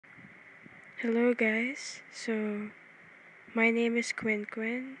Hello, guys. My name is Quinn.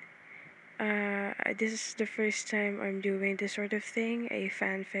 This is the first time I'm doing this sort of thing, a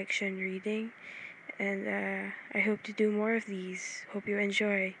fan fiction reading, and I hope to do more of these. Hope you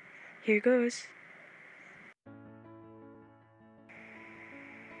enjoy. Here goes.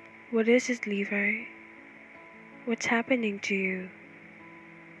 What is it, Levi? What's happening to you?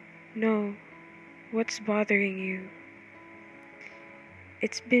 No, what's bothering you?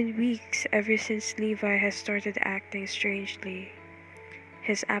 It's been weeks ever since Levi has started acting strangely.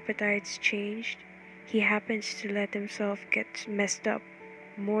 His appetite's changed. He happens to let himself get messed up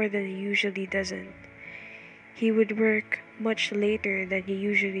more than he usually doesn't. He would work much later than he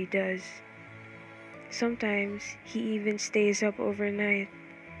usually does. Sometimes he even stays up overnight.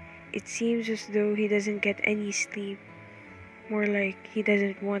 It seems as though he doesn't get any sleep, more like he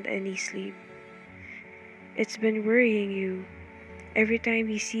doesn't want any sleep. It's been worrying you. Every time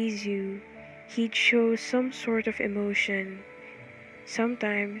he sees you, he'd show some sort of emotion.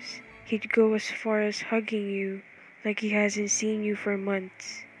 Sometimes he'd go as far as hugging you, like he hasn't seen you for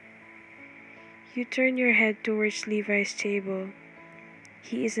months. You turn your head towards Levi's table.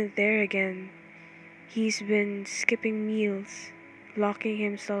 He isn't there again. He's been skipping meals, locking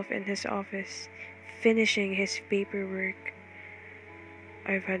himself in his office, finishing his paperwork.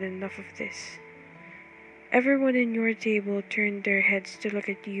 I've had enough of this. Everyone in your table turned their heads to look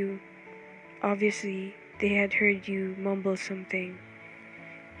at you. Obviously, they had heard you mumble something.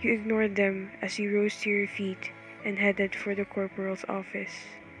 You ignored them as you rose to your feet and headed for the corporal's office.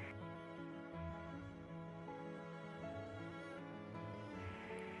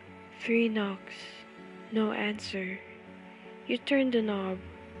 3 knocks. No answer. You turned the knob.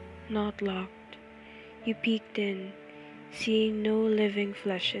 Not locked. You peeked in, seeing no living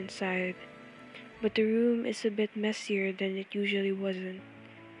flesh inside. But the room is a bit messier than it usually wasn't.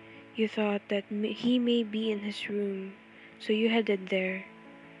 You thought that he may be in his room, so you headed there.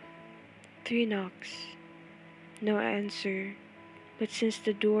 3 knocks. No answer. But since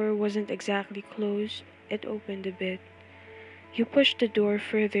the door wasn't exactly closed, it opened a bit. You pushed the door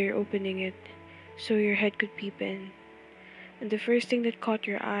further, opening it, so your head could peep in. And the first thing that caught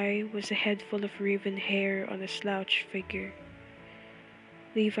your eye was a head full of raven hair on a slouched figure.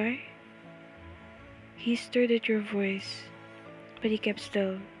 Levi? He stirred at your voice, but he kept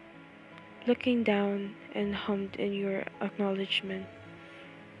still, looking down and hummed in your acknowledgement.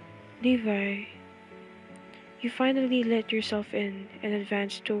 Levi. You finally let yourself in and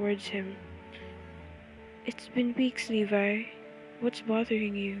advanced towards him. It's been weeks, Levi. What's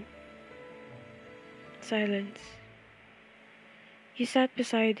bothering you? Silence. You sat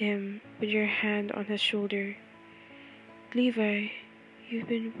beside him with your hand on his shoulder. Levi, you've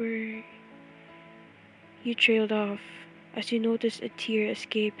been worried. You trailed off as you noticed a tear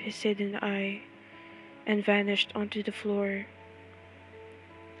escape his hidden eye and vanished onto the floor.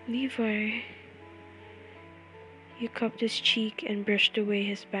 Levi. You cupped his cheek and brushed away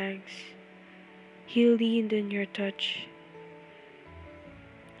his bangs. He leaned in your touch.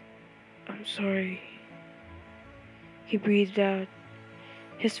 I'm sorry. He breathed out,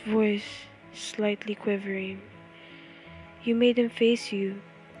 his voice slightly quivering. You made him face you,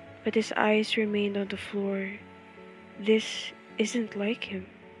 but his eyes remained on the floor. This isn't like him.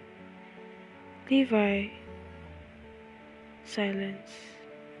 Levi. Silence.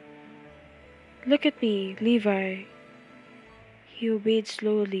 Look at me, Levi. He obeyed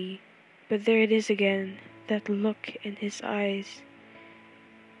slowly, but there it is again, that look in his eyes.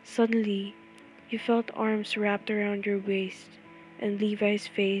 Suddenly, you felt arms wrapped around your waist and Levi's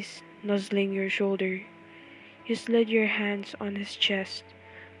face nuzzling your shoulder. You slid your hands on his chest,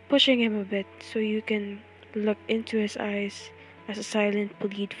 pushing him a bit so you can look into his eyes as a silent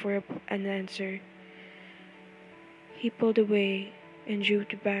plead for an answer. He pulled away and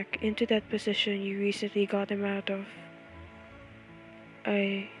drooped back into that position you recently got him out of.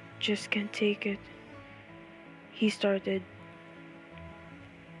 I just can't take it, he started.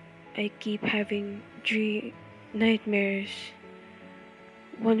 I keep having nightmares.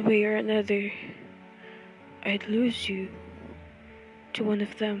 One way or another, I'd lose you to one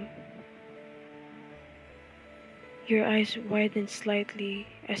of them. Your eyes widen slightly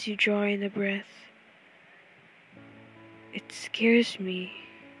as you draw in a breath. It scares me.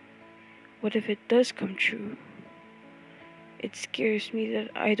 What if it does come true? It scares me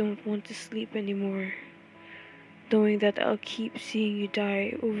that I don't want to sleep anymore, knowing that I'll keep seeing you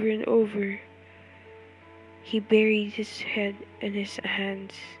die over and over. He buried his head in his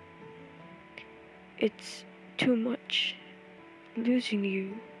hands. It's too much, losing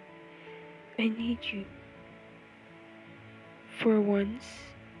you. I need you. For once,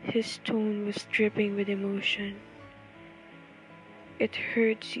 His tone was dripping with emotion. It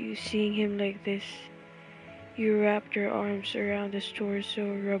hurts you seeing him like this. You wrapped your arms around his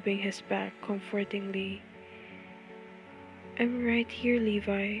torso, rubbing his back comfortingly. I'm right here,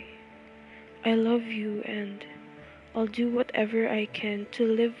 Levi. I love you and I'll do whatever I can to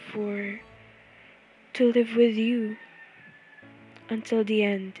live with you until the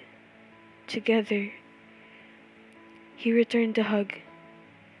end, together. He returned the hug.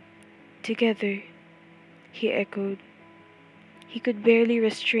 Together, he echoed. He could barely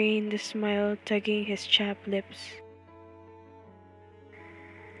restrain the smile tugging his chapped lips.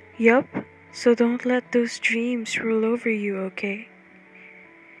 Yup, so don't let those dreams rule over you, okay?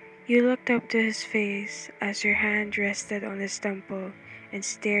 You looked up to his face as your hand rested on his temple and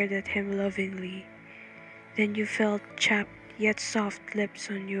stared at him lovingly. Then you felt chapped yet soft lips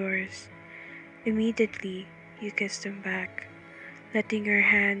on yours. Immediately, you kissed him back, letting your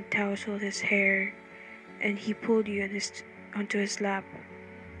hand tousle his hair, and he pulled you onto his lap.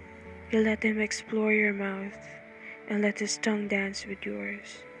 You let him explore your mouth and let his tongue dance with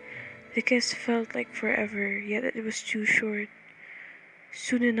yours. The kiss felt like forever, yet it was too short.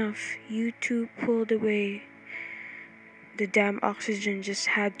 Soon enough, you two pulled away. The damn oxygen just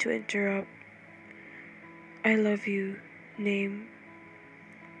had to interrupt. I love you, name.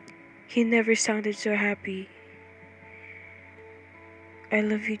 He never sounded so happy. I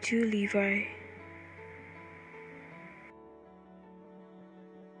love you too, Levi.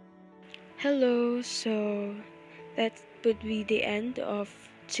 Hello, so that would be the end of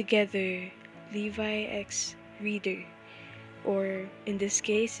Together, Levi X Reader. Or in this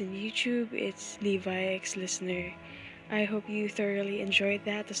case, in YouTube, it's Levi X Listener. I hope you thoroughly enjoyed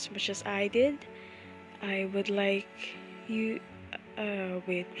that as much as I did. I would like you.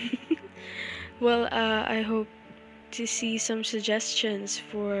 Wait. Well, I hope to see some suggestions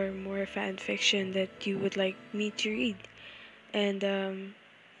for more fan fiction that you would like me to read. And,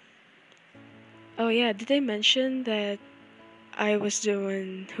 oh yeah, did I mention that I was the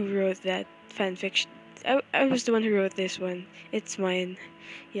one who wrote that fan fiction? I was the one who wrote this one. It's mine.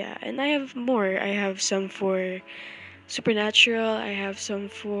 Yeah, and I have more. I have some for Supernatural, I have some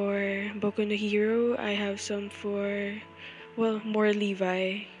for Boku no Hero, I have some for, well, more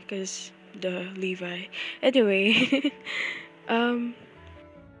Levi, because the Levi. Anyway, um,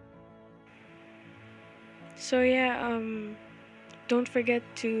 so yeah, don't forget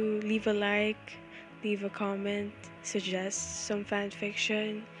to leave a like, leave a comment, suggest some fan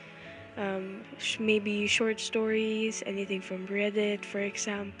fiction, maybe short stories, anything from Reddit, for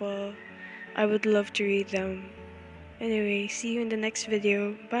example. I would love to read them. Anyway, see you in the next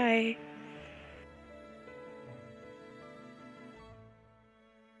video. Bye!